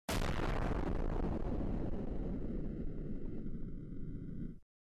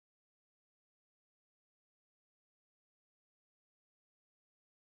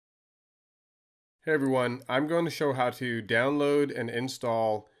Hey everyone, I'm going to show how to download and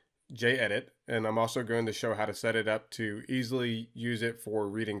install jEdit, and I'm also going to show how to set it up to easily use it for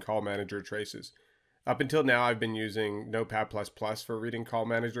reading call manager traces. Up until now, I've been using Notepad++ for reading call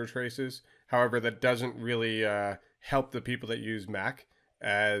manager traces. However, that doesn't really help the people that use Mac,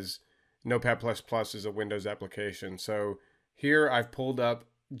 as Notepad++ is a Windows application. So here I've pulled up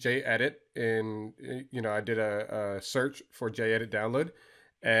jEdit in, I did a search for jEdit download,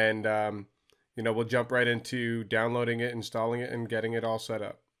 and we'll jump right into downloading it, installing it, and getting it all set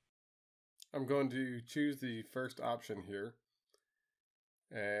up. I'm going to choose the first option here.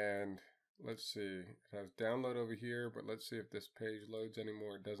 And let's see, it has download over here, but let's see if this page loads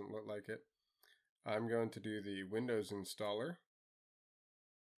anymore. It doesn't look like it. I'm going to do the Windows installer.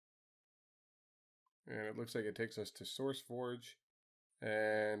 And it looks like it takes us to SourceForge.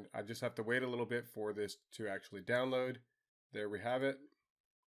 And I just have to wait a little bit for this to actually download. There we have it.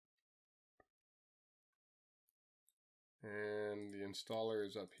 And the installer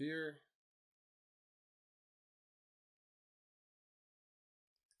is up here.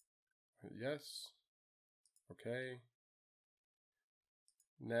 Yes. Okay.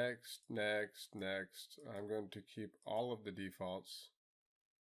 Next. I'm going to keep all of the defaults.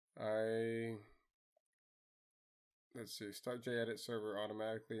 Let's see, start jEdit server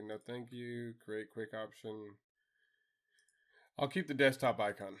automatically. No thank you. Create quick option. I'll keep the desktop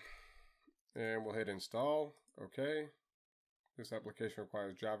icon. And we'll hit install. Okay. This application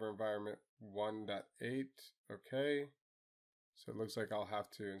requires Java environment 1.8. Okay. So it looks like I'll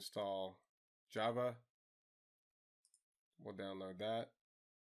have to install Java. We'll download that.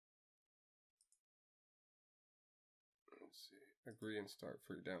 Let's see. Agree and start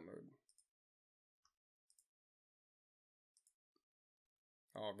free download.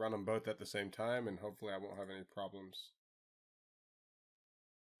 I'll run them both at the same time, and hopefully I won't have any problems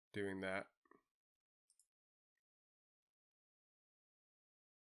doing that.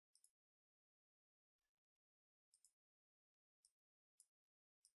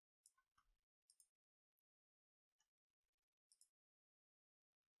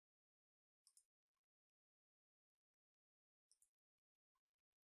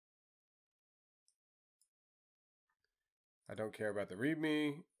 I don't care about the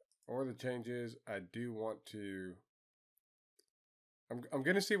README or the changes. I do want to... I'm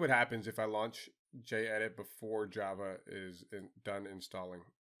going to see what happens if I launch jEdit before Java is done installing.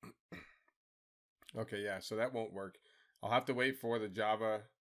 Okay, yeah, so that won't work. I'll have to wait for the Java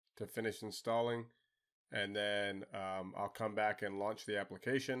to finish installing, and then I'll come back and launch the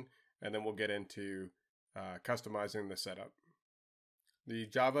application, and then we'll get into customizing the setup. The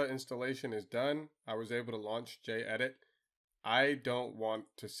Java installation is done. I was able to launch jEdit. I don't want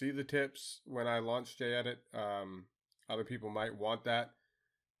to see the tips when I launch jEdit. Other people might want that.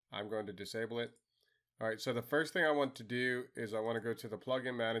 I'm going to disable it. All right, so the first thing I want to do is I want to go to the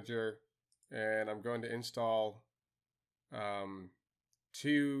plugin manager, and I'm going to install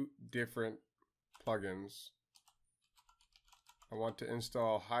 2 different plugins. I want to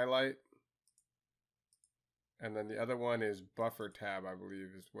install Highlight, and then the other one is Buffer Tab, I believe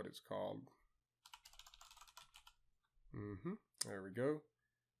is what it's called. There we go.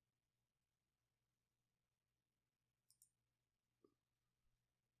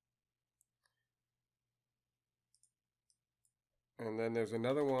 And then there's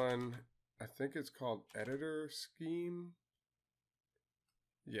another one, I think it's called Editor Scheme.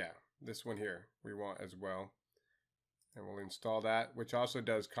 Yeah, this one here we want as well. And we'll install that, which also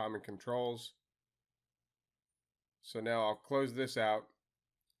does common controls. So now I'll close this out,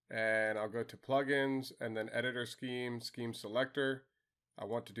 and I'll go to plugins and then editor scheme selector. I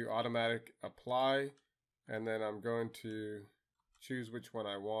want to do automatic apply, and then I'm going to choose which one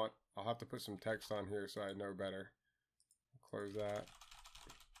I want. I'll have to put some text on here so I know better. Close that,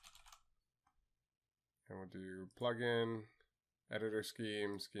 and we'll do plugin, editor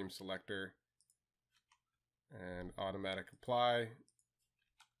scheme selector, and automatic apply.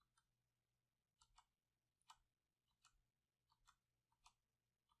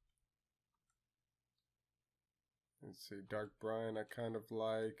 Let's see, dark brine I kind of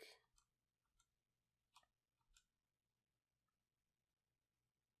like.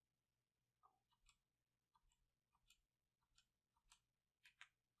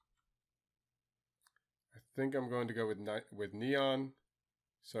 I think I'm going to go with neon.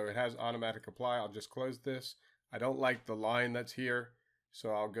 So it has automatic apply. I'll just close this. I don't like the line that's here,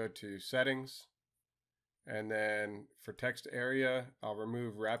 so I'll go to settings. And then for text area, I'll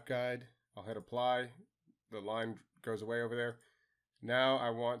remove wrap guide. I'll hit apply. The line goes away over there. Now I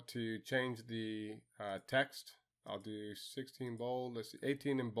want to change the text. I'll do 16 bold. Let's see,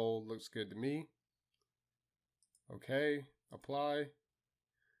 18 in bold looks good to me. Okay, apply.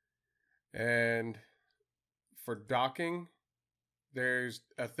 And for docking, there's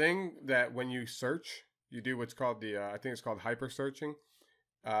a thing that when you search, you do what's called I think it's called hypersearching.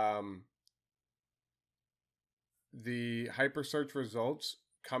 The hypersearch results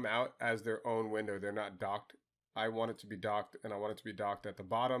come out as their own window. They're not docked. I want it to be docked, and I want it to be docked at the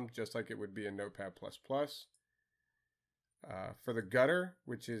bottom, just like it would be in Notepad++. For the gutter,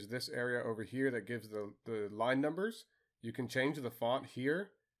 which is this area over here that gives the line numbers, you can change the font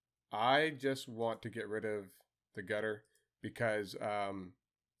here. I just want to get rid of the gutter because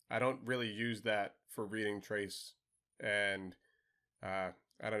I don't really use that for reading trace, and I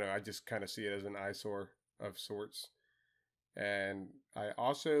don't know, I just kind of see it as an eyesore of sorts. And I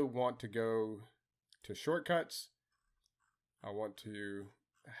also want to go to shortcuts. I want to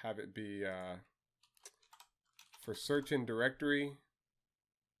have it be for search in directory,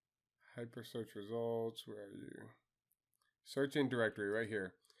 hypersearch results, where are you? Search in directory right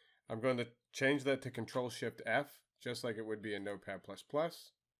here. I'm going to change that to Control-Shift-F, just like it would be in Notepad++.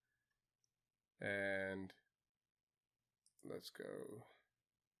 And let's go.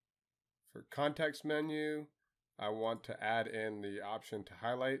 For context menu, I want to add in the option to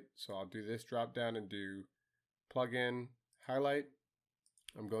highlight. So I'll do this drop down and do plugin highlight.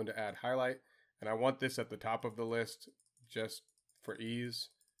 I'm going to add highlight, and I want this at the top of the list just for ease.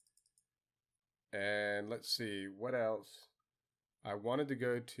 And let's see, what else? I wanted to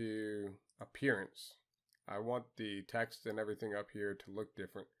go to appearance. I want the text and everything up here to look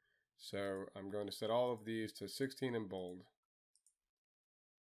different. So I'm going to set all of these to 16 in bold.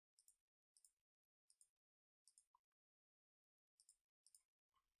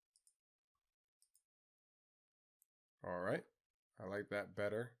 All right, I like that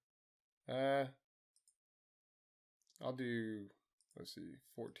better. I'll do, let's see,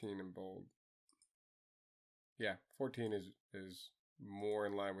 14 in bold. Yeah, 14 is more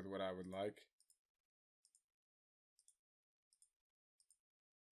in line with what I would like.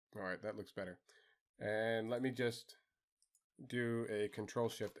 All right, that looks better. And let me just do a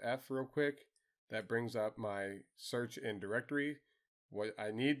Control-Shift-F real quick. That brings up my search in directory. What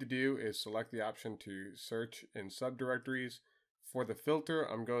I need to do is select the option to search in subdirectories. For the filter,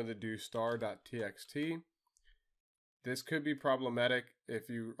 I'm going to do star.txt. This could be problematic if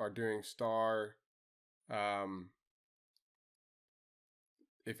you are doing star,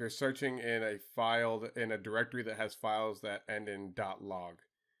 if you're searching in a file, in a directory that has files that end in .log.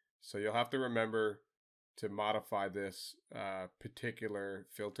 So you'll have to remember to modify this particular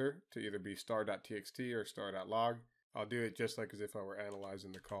filter to either be star.txt or star.log. I'll do it just like as if I were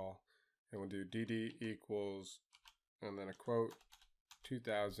analyzing the call. And we'll do dd equals, and then a quote,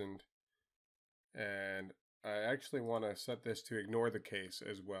 2000. And I actually want to set this to ignore the case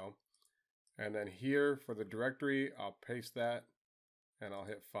as well. And then here for the directory, I'll paste that and I'll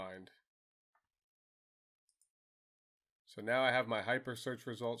hit find. So now I have my hypersearch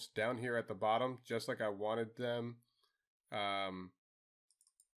results down here at the bottom, just like I wanted them.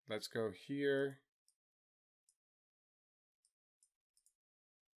 Let's go here.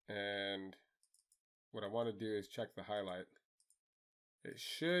 And what I want to do is check the highlight. It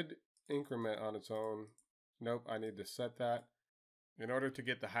should increment on its own. Nope, I need to set that. In order to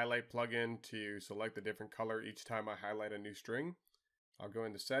get the highlight plugin to select a different color each time I highlight a new string, I'll go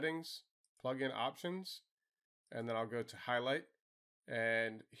into settings, plugin options, and then I'll go to highlight.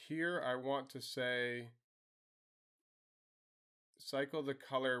 And here I want to say cycle the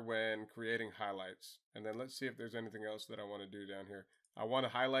color when creating highlights. And then let's see if there's anything else that I want to do down here. I want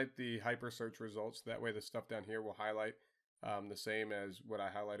to highlight the hypersearch results. That way the stuff down here will highlight the same as what I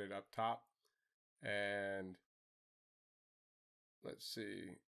highlighted up top. And let's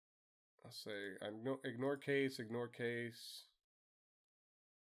see. I'll say ignore case.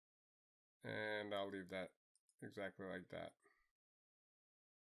 And I'll leave that exactly like that.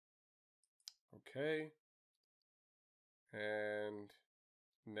 Okay. And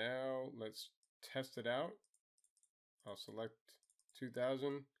now let's test it out. I'll select 2000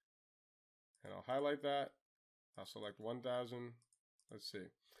 and I'll highlight that. I'll select 1000. Let's see.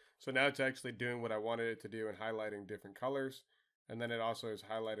 So now it's actually doing what I wanted it to do and highlighting different colors. And then it also is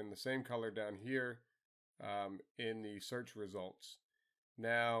highlighting the same color down here in the search results.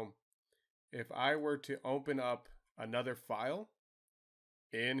 Now, if I were to open up another file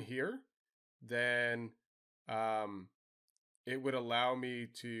in here, then it would allow me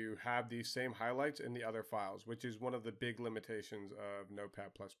to have these same highlights in the other files, which is one of the big limitations of Notepad++,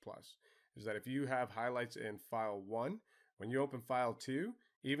 is that if you have highlights in file 1, when you open file 2,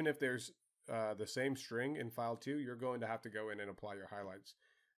 even if there's the same string in file 2, you're going to have to go in and apply your highlights.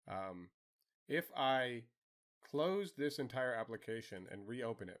 If I close this entire application and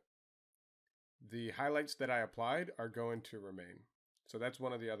reopen it, the highlights that I applied are going to remain. So that's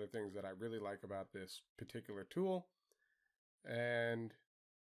one of the other things that I really like about this particular tool. And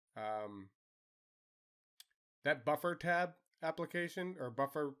that buffer tab application or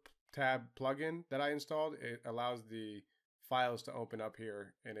buffer tab plugin that I installed, it allows the files to open up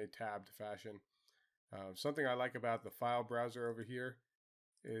here in a tabbed fashion. Something I like about the file browser over here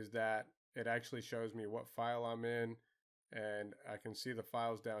is that it actually shows me what file I'm in, and I can see the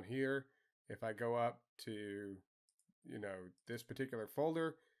files down here. If I go up to, this particular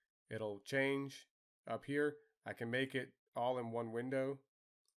folder, it'll change up here. I can make it all in one window.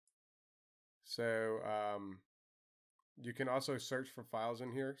 So you can also search for files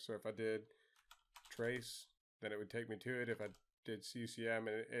in here. So if I did trace, then it would take me to it. If I did CUCM,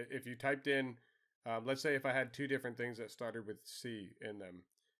 and if you typed in, let's say if I had two different things that started with C in them,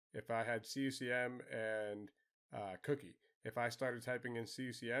 if I had CUCM and cookie, if I started typing in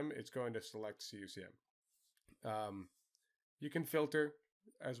CUCM, it's going to select CUCM. You can filter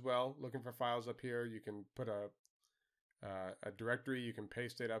as well, looking for files up here. You can put a directory, you can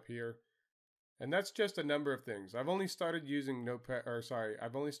paste it up here. And that's just a number of things. I've only started using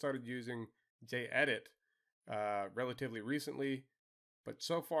I've only started using jEdit relatively recently, but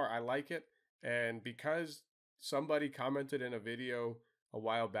so far I like it. And because somebody commented in a video a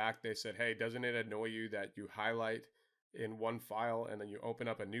while back, they said, hey, doesn't it annoy you that you highlight in one file and then you open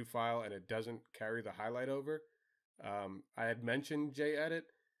up a new file and it doesn't carry the highlight over? I had mentioned jEdit,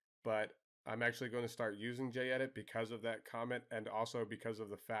 but I'm actually going to start using jEdit because of that comment, and also because of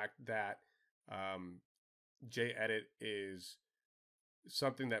the fact that jEdit is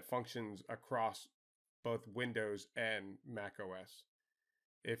something that functions across both Windows and Mac OS.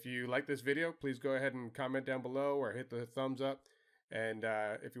 If you like this video, please go ahead and comment down below or hit the thumbs up. And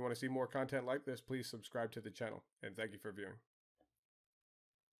if you want to see more content like this, please subscribe to the channel. And thank you for viewing.